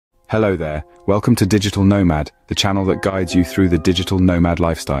Hello there, welcome to Digital Nomad, the channel that guides you through the digital nomad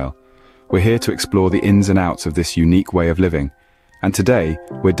lifestyle. We're here to explore the ins and outs of this unique way of living. And today,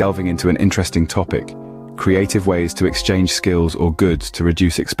 we're delving into an interesting topic: creative ways to exchange skills or goods to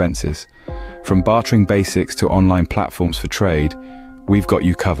reduce expenses. From bartering basics to online platforms for trade, we've got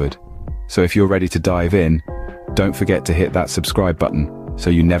you covered. So if you're ready to dive in, don't forget to hit that subscribe button so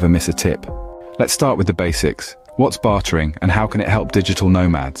you never miss a tip. Let's start with the basics. What's bartering and how can it help digital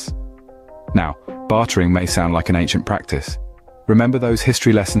nomads? Now, bartering may sound like an ancient practice. Remember those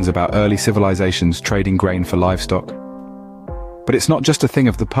history lessons about early civilizations trading grain for livestock? But it's not just a thing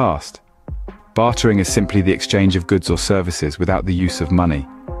of the past. Bartering is simply the exchange of goods or services without the use of money.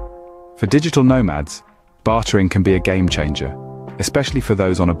 For digital nomads, bartering can be a game changer, especially for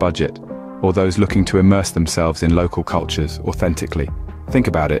those on a budget or those looking to immerse themselves in local cultures authentically. Think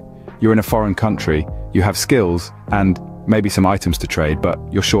about it. You're in a foreign country, you have skills and maybe some items to trade, but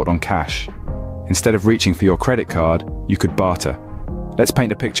you're short on cash. Instead of reaching for your credit card, you could barter. Let's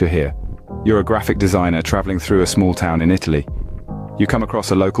paint a picture here. You're a graphic designer traveling through a small town in Italy. You come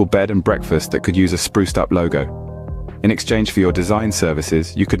across a local bed and breakfast that could use a spruced up logo. In exchange for your design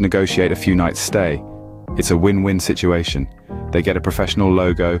services, you could negotiate a few nights' stay. It's a win-win situation. They get a professional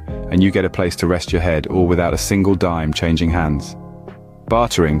logo and you get a place to rest your head, all without a single dime changing hands.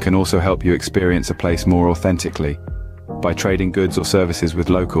 Bartering can also help you experience a place more authentically. By trading goods or services with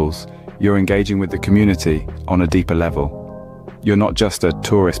locals, you're engaging with the community on a deeper level. You're not just a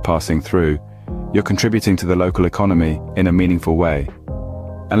tourist passing through, you're contributing to the local economy in a meaningful way.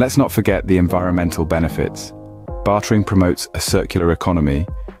 And let's not forget the environmental benefits. Bartering promotes a circular economy,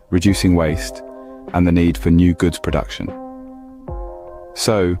 reducing waste, and the need for new goods production.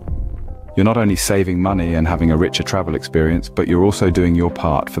 So, you're not only saving money and having a richer travel experience, but you're also doing your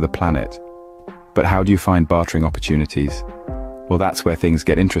part for the planet. But how do you find bartering opportunities? Well, that's where things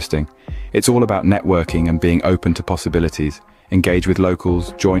get interesting. It's all about networking and being open to possibilities. Engage with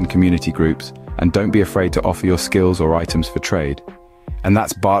locals, join community groups, and don't be afraid to offer your skills or items for trade. And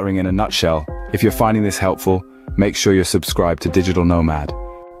that's bartering in a nutshell. If you're finding this helpful, make sure you're subscribed to Digital Nomad.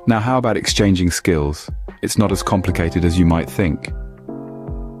 Now, how about exchanging skills? It's not as complicated as you might think.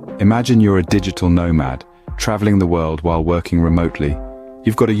 Imagine you're a digital nomad, traveling the world while working remotely.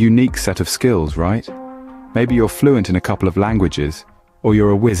 You've got a unique set of skills, right? Maybe you're fluent in a couple of languages, or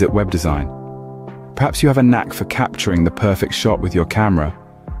you're a whiz at web design. Perhaps you have a knack for capturing the perfect shot with your camera,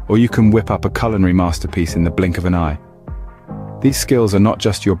 or you can whip up a culinary masterpiece in the blink of an eye. These skills are not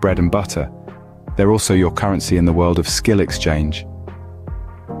just your bread and butter, they're also your currency in the world of skill exchange.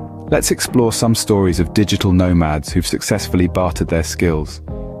 Let's explore some stories of digital nomads who've successfully bartered their skills.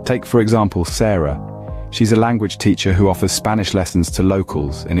 Take, for example, Sarah. She's a language teacher who offers Spanish lessons to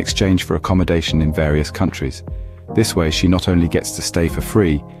locals in exchange for accommodation in various countries. This way, she not only gets to stay for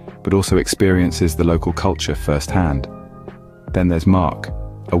free, but also experiences the local culture firsthand. Then there's Mark,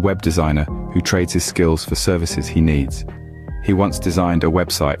 a web designer who trades his skills for services he needs. He once designed a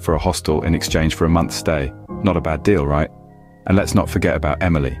website for a hostel in exchange for a month's stay. Not a bad deal, right? And let's not forget about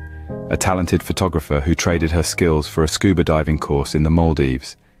Emily, a talented photographer who traded her skills for a scuba diving course in the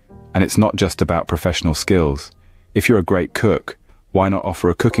Maldives. And it's not just about professional skills. If you're a great cook, why not offer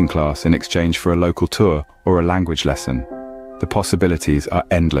a cooking class in exchange for a local tour or a language lesson? The possibilities are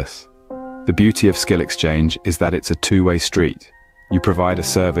endless. The beauty of skill exchange is that it's a two-way street. You provide a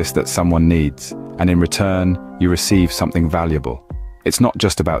service that someone needs, and in return, you receive something valuable. It's not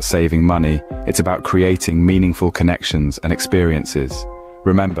just about saving money, it's about creating meaningful connections and experiences.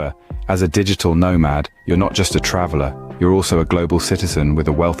 Remember, as a digital nomad, you're not just a traveler, you're also a global citizen with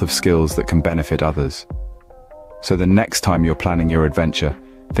a wealth of skills that can benefit others. So the next time you're planning your adventure,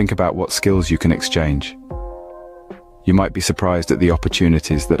 think about what skills you can exchange. You might be surprised at the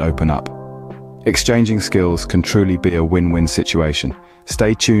opportunities that open up. Exchanging skills can truly be a win-win situation.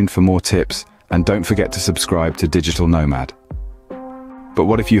 Stay tuned for more tips, and don't forget to subscribe to Digital Nomad. But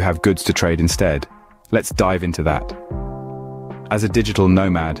what if you have goods to trade instead? Let's dive into that. As a digital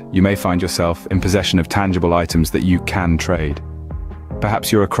nomad, you may find yourself in possession of tangible items that you can trade. Perhaps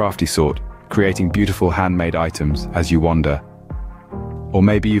you're a crafty sort, creating beautiful handmade items as you wander. Or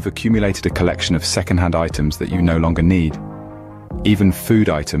maybe you've accumulated a collection of second-hand items that you no longer need. Even food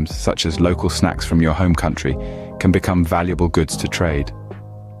items, such as local snacks from your home country, can become valuable goods to trade.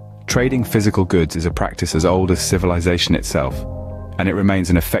 Trading physical goods is a practice as old as civilization itself, and it remains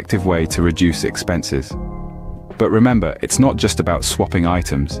an effective way to reduce expenses. But remember, it's not just about swapping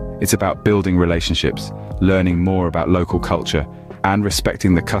items, it's about building relationships, learning more about local culture, and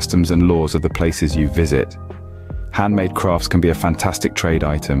respecting the customs and laws of the places you visit. Handmade crafts can be a fantastic trade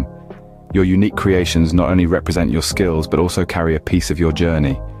item. Your unique creations not only represent your skills, but also carry a piece of your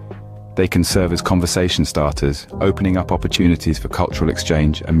journey. They can serve as conversation starters, opening up opportunities for cultural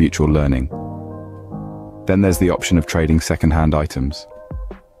exchange and mutual learning. Then there's the option of trading second-hand items.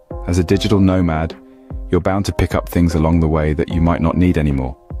 As a digital nomad, you're bound to pick up things along the way that you might not need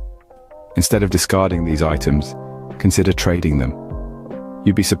anymore. Instead of discarding these items, consider trading them.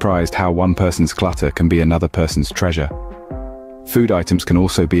 You'd be surprised how one person's clutter can be another person's treasure. Food items can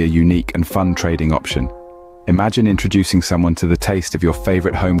also be a unique and fun trading option. Imagine introducing someone to the taste of your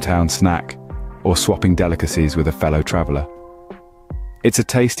favorite hometown snack, or swapping delicacies with a fellow traveler. It's a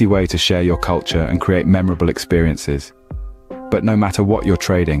tasty way to share your culture and create memorable experiences. But no matter what you're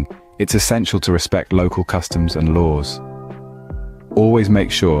trading, it's essential to respect local customs and laws. Always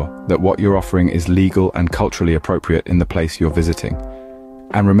make sure that what you're offering is legal and culturally appropriate in the place you're visiting.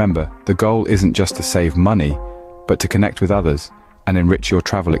 And remember, the goal isn't just to save money, but to connect with others and enrich your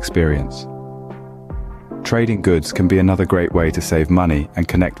travel experience. Trading goods can be another great way to save money and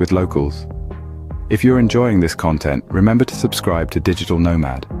connect with locals. If you're enjoying this content, remember to subscribe to Digital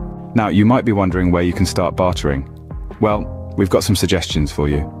Nomad. Now, you might be wondering where you can start bartering. Well, we've got some suggestions for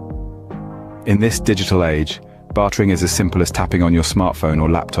you. In this digital age, bartering is as simple as tapping on your smartphone or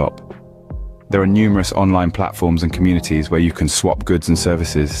laptop. There are numerous online platforms and communities where you can swap goods and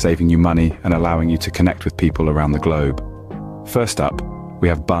services, saving you money and allowing you to connect with people around the globe. First up, we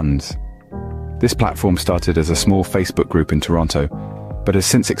have Buns. This platform started as a small Facebook group in Toronto, but has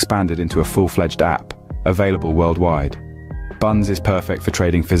since expanded into a full-fledged app, available worldwide. Buns is perfect for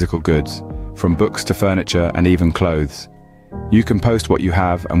trading physical goods, from books to furniture and even clothes. You can post what you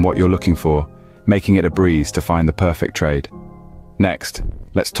have and what you're looking for, making it a breeze to find the perfect trade. Next,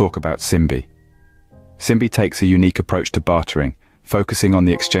 let's talk about Simbi. Simbi takes a unique approach to bartering, focusing on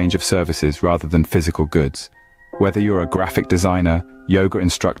the exchange of services rather than physical goods. Whether you're a graphic designer, yoga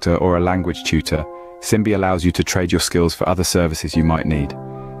instructor, or a language tutor, Simbi allows you to trade your skills for other services you might need.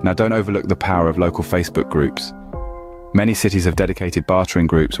 Now, don't overlook the power of local Facebook groups. Many cities have dedicated bartering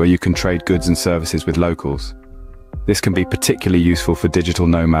groups where you can trade goods and services with locals. This can be particularly useful for digital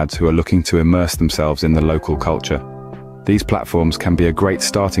nomads who are looking to immerse themselves in the local culture. These platforms can be a great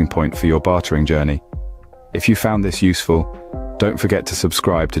starting point for your bartering journey. If you found this useful, don't forget to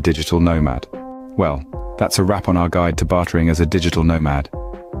subscribe to Digital Nomad. Well, that's a wrap on our guide to bartering as a digital nomad.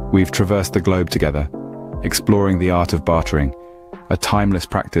 We've traversed the globe together, exploring the art of bartering, a timeless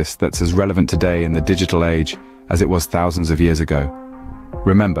practice that's as relevant today in the digital age as it was thousands of years ago.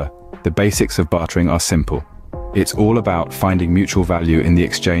 Remember, the basics of bartering are simple. It's all about finding mutual value in the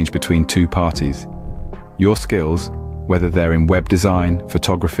exchange between two parties. Your skills, whether they're in web design,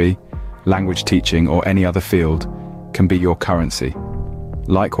 photography, language teaching, or any other field, can be your currency.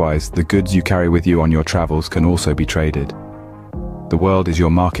 Likewise, the goods you carry with you on your travels can also be traded. The world is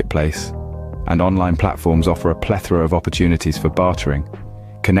your marketplace, and online platforms offer a plethora of opportunities for bartering,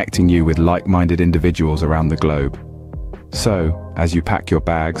 connecting you with like-minded individuals around the globe. So, as you pack your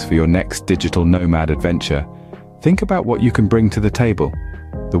bags for your next digital nomad adventure, think about what you can bring to the table.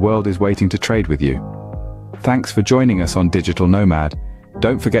 The world is waiting to trade with you. Thanks for joining us on Digital Nomad.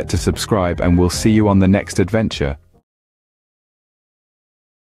 Don't forget to subscribe, and we'll see you on the next adventure.